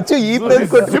 అది వచ్చి ఈ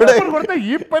కొడితే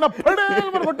ఈ పైన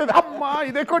కొట్టేది, అమ్మా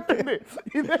ఇదే కొట్టింది,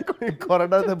 ఇదే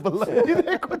కొరడా దెబ్బల్లో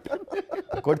ఇదే కొట్టింది.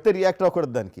 కొడితే రియాక్ట్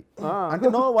అవ్వకూడదు దానికి, అంటే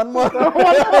నో వన్ మోర్.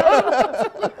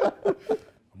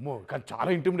 అమ్మో కానీ చాలా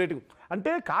ఇంటిమిడేటింగ్.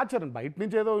 అంటే కాచరణ్ బయట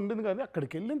నుంచి ఏదో ఉండింది, కానీ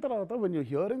అక్కడికి వెళ్ళిన తర్వాత when you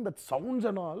hearing that sounds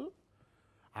and all,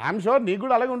 I'm sure నీకు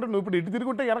కూడా అలాగే ఉంటుంది. నువ్వు ఇప్పుడు ఇటు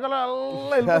తిరుగుంటే వెనకాల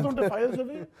అలా వెళ్ళిపోతుంటే ఫైర్స్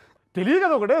అవి తెలియదు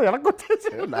కదా, ఒకటే వెనక్కి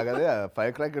వచ్చేసి. నాకు అదే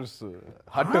ఫైర్ క్రాకర్స్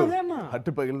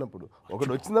హట్టు పగిలినప్పుడు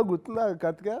ఒకటి వచ్చిందా గుర్తుందా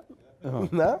కార్తిక?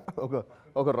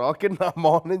 ఒక రాకెట్ నా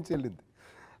మొహం నుంచి వెళ్ళింది,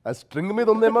 ఆ స్ట్రింగ్ మీద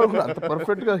ఉందేమో అనుకున్నా, అంత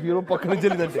పర్ఫెక్ట్ గా హీరో పక్క నుంచి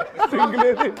వెళ్ళిందంటే స్ట్రింగ్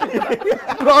లేదు,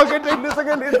 రాకెట్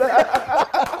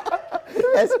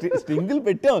స్ట్రింగులు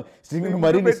పెట్టాం, స్ట్రింగ్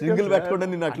మరి స్ట్రింగులు పెట్టకుండా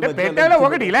నేను అట్లా పెట్టాలో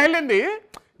ఒకటి ఇలా వెళ్ళింది,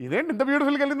 ఇదేంటి ఇంత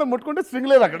బ్యూటిఫుల్గా వెళ్ళిందో ముట్టుకుంటే స్ట్రింగ్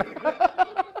లేదు అక్కడ.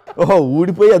 ఓహో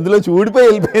ఊడిపోయి అందులోంచి ఊడిపోయి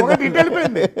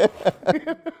వెళ్ళిపోయింది.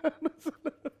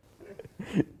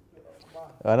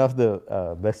 One of the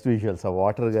best visuals, ఆ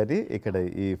వాటర్ కానీ ఇక్కడ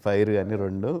ఈ ఫైర్ కానీ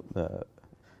రెండు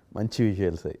మంచి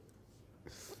విజువల్స్ అయ్యి.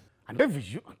 అంటే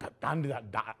దాన్ని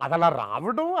అది అలా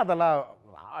రావడం, అది అలా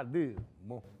అది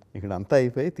ఇక్కడ అంతా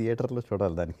అయిపోయి థియేటర్లో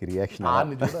చూడాలి దానికి రియాక్షన్.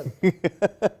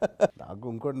 నాకు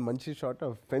ఇంకోటి మంచి షాట్,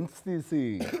 ఫెన్స్ తీసి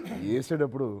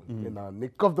వేసేటప్పుడు నా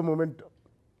నిక్ ఆఫ్ ద మూమెంట్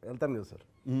వెళ్తాను కదా సార్,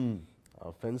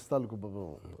 ఆ ఫెన్స్ తాలూకు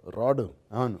రాడ్,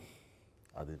 అవును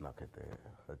అది నాకైతే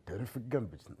టెరిఫిక్గా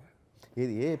అనిపించింది.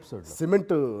 ఇది ఏ ఎపిసోడ్?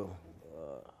 సిమెంట్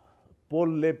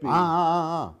పోల్ లేపి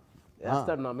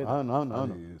వేస్తాడు నా మీద,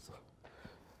 అవును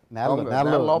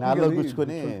నేలలో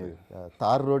కూర్చుకొని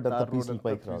తార్ రోడ్ అంతా పీసులు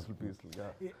పైకి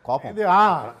కోపం.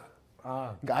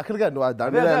 ఆఖరిగా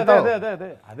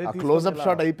క్లోజ్అప్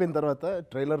షాట్ అయిపోయిన తర్వాత,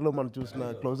 ట్రైలర్ లో మనం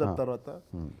చూసిన క్లోజ్అప్ తర్వాత,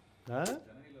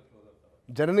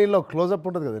 జర్నీలో క్లోజ్అప్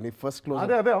ఉంటుంది కదా నీ ఫస్ట్ క్లోజ్,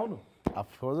 అదే అవును, ఆ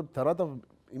క్లోజ్అప్ తర్వాత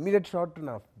ఇమీడియట్ షాట్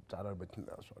నాకు చాలా నచ్చింది.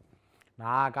 ఆ షాట్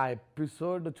నాకు ఆ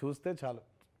ఎపిసోడ్ చూస్తే చాలు,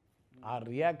 ఆ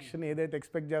రియాక్షన్ ఏదైతే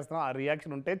ఎక్స్పెక్ట్ చేస్తున్నామో ఆ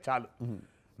రియాక్షన్ ఉంటే చాలు.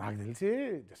 నాకు తెలిసి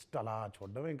జస్ట్ అలా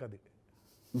చూడడమే ఇంకా అది,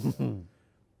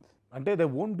 అంటే they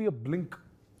won't be a blink.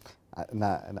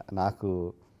 నాకు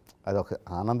అది ఒక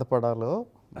ఆనందపడాలో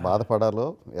బాధపడాలో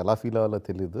ఎలా ఫీల్ అవ్వాలో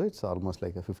తెలీదు. It's almost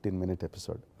like 15-minute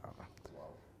episode.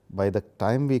 By the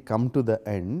time we come to the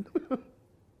end,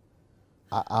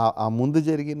 ఆ ముందు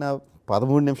జరిగిన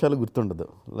 13 నిమిషాలు గుర్తుండదు.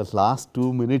 Last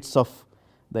 2 minutes of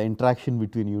the interaction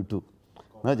between you two,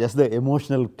 just the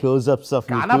emotional close-ups of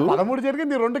 13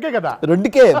 జరిగింది, 2కే కదా,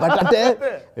 2కే. బట్ అంటే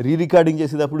రికార్డింగ్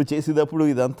చేసేటప్పుడు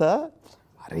ఇదంతా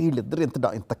అరే వీళ్ళిద్దరు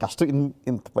ఇంత కష్టం,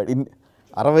 ఇంత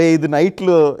 65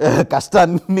 నైట్లు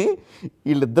కష్టాన్ని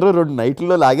వీళ్ళిద్దరూ 2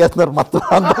 నైట్లలో లాగేస్తున్నారు మొత్తం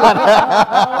అంతా.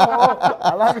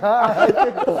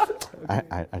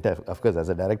 అంటే of course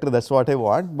as a director that's what I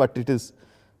want, but it is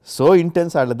so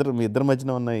intense. వాళ్ళిద్దరు మీ ఇద్దరి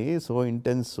మధ్యన ఉన్నాయి, so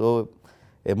intense, so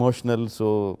emotional, so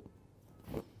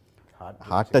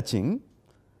heart touching.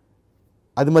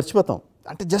 అది మర్చిపోతాం,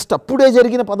 అంటే జస్ట్ అప్పుడే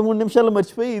జరిగిన 13 నిమిషాలు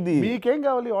మర్చిపోయి. ఇది మీకేం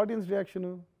కావాలి ఆడియన్స్ రియాక్షన్?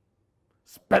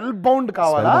 స్పెల్ బౌండ్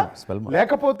కావాలా,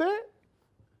 లేకపోతే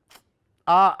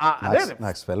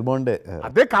నాకు స్పెల్ బౌండే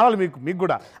అదే కావాలి మీకు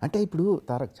కూడా? అంటే ఇప్పుడు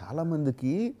తారక్ చాలా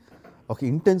మందికి ఒక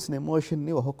ఇంటెన్స్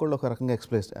ఎమోషన్ని ఒక్కొక్కళ్ళు ఒక రకంగా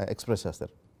ఎక్స్ప్రెస్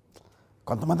చేస్తారు.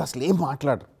 కొంతమంది అసలు ఏం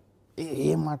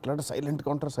మాట్లాడరు, సైలెంట్గా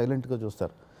ఉంటారు, సైలెంట్గా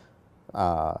చూస్తారు.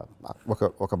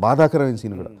 ఒక బాధాకరమైన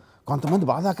సీన్ కూడా, కొంతమంది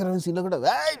బాధాకరమైన సీన్లో కూడా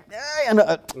అని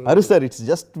అరుస్తారు. It's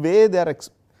just way they are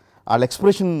వాళ్ళ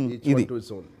ఎక్స్ప్రెషన్ ఇది.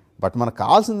 బట్ మనకు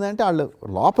కావాల్సింది అంటే వాళ్ళు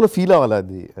లోపల ఫీల్ అవ్వాలి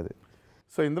అది.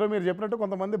 సో ఇందులో మీరు చెప్పినట్టు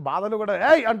కొంతమంది బాధలు కూడా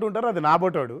ఏయ్ అంటుంటారు, అది నా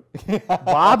బోటాడు.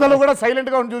 బాధలు కూడా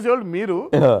సైలెంట్గా ఉండి చూసేవాళ్ళు మీరు,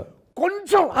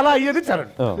 కొంచెం అలా అయ్యేది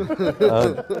చరణ్.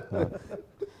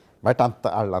 బట్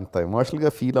వాళ్ళు అంత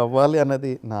ఎమోషనల్గా ఫీల్ అవ్వాలి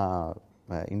అన్నది నా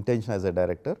intention as a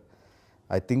director.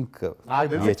 I think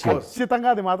ఖచ్చితంగా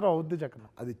అది మాత్రం అవుద్ది చక్కన.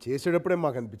 అది చేసేటప్పుడే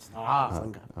మాకు అనిపించింది.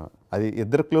 అది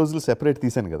ఇద్దరు క్లోజులు సెపరేట్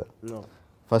తీసాను కదా.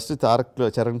 ఫస్ట్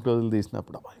చరణ్ క్లోజులు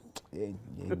తీసినప్పుడు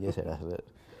ఏం చేశాడు అసలు,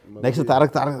 నెక్స్ట్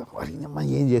తారక్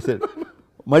ఏం చేశాడు,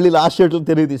 మళ్ళీ లాస్ట్ షాట్లో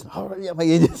తెలియ తీసిన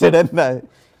ఏం చేశాడని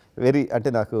వెరీ, అంటే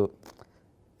నాకు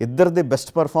ఇద్దరిది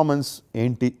బెస్ట్ పర్ఫార్మెన్స్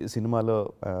ఏంటి సినిమాలో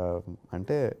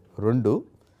అంటే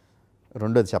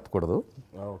రెండోది చెప్పకూడదు.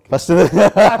 ఫస్ట్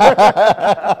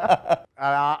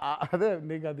అదే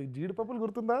నీకు అది జీడిపప్పులు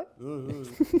గుర్తుందా?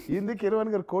 హిందీ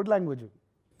కిరవాణి గారు కోడ్ లాంగ్వేజ్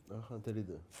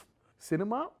తెలీదు.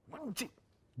 సినిమా మంచి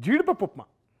జీడిపప్పు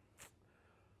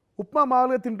ఉప్మా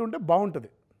మామూలుగా తింటుంటే బాగుంటుంది,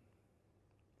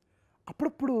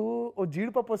 అప్పుడప్పుడు ఓ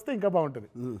జీడిపప్పు వస్తే ఇంకా బాగుంటుంది.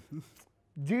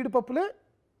 జీడిపప్పులే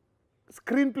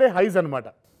స్క్రీన్ ప్లే హైస్ అనమాట,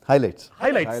 highlights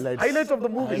of the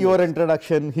movie. Your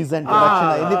introduction, his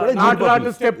introduction అన్ని కూడా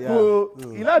నాటు స్టెప్,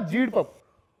 ఇలా జీడిపప్పు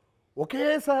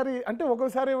ఒకేసారి. అంటే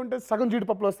ఒక్కోసారి ఏమంటే సగం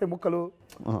జీడిపప్పులు వస్తాయి ముక్కలు,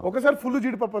 ఒకసారి ఫుల్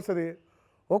జీడిపప్పు వస్తుంది,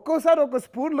 ఒక్కోసారి ఒక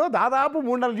స్పూన్లో దాదాపు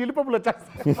 3-4 జీడిపప్పులు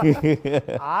వచ్చేస్తాయి.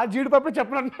 ఆ జీడిపప్పు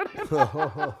చెప్పనంటాడు.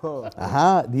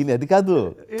 దీని అది కాదు,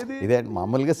 ఇదే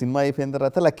మామూలుగా సినిమా అయిపోయిన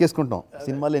తర్వాత లెక్కేసుకుంటాం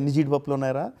సినిమాలో ఎన్ని జీడిపప్పులు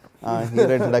ఉన్నాయరా,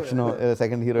 hero introduction,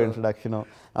 second hero introduction,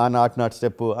 ఆ నాట్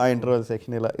స్టెప్, ఆ ఇంటర్వల్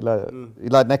సెక్షన్, ఇలా ఇలా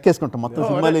ఇలా లెక్కేసుకుంటాం. మొత్తం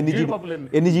సినిమాలో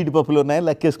ఎన్ని జీడిపప్పులు ఉన్నాయో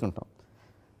లెక్కేసుకుంటాం.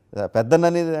 పెద్దన్న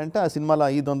అనేది అంటే ఆ సినిమాలో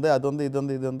ఇది ఉంది, అది ఉంది, ఇది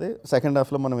ఉంది, ఇది ఉంది. సెకండ్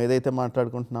హాఫ్లో మనం ఏదైతే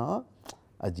మాట్లాడుకుంటున్నామో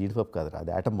అది జీడిపప్పు కాదురా,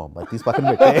 అది ఆటం బాంబు, అది తీసి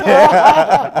పక్కన పెట్టే.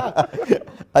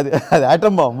 అది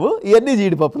ఆటం బాంబు, ఇవన్నీ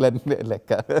జీడిపప్పులు అన్నీ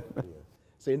లెక్క.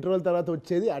 సో ఇంటర్వల్ తర్వాత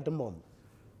వచ్చేది ఆటం బాంబు.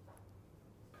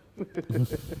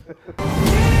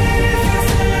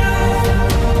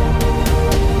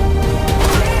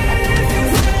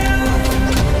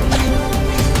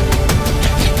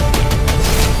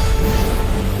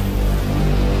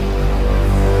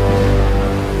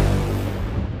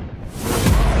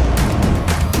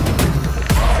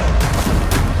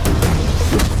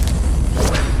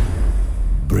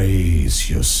 Brace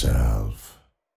yourself.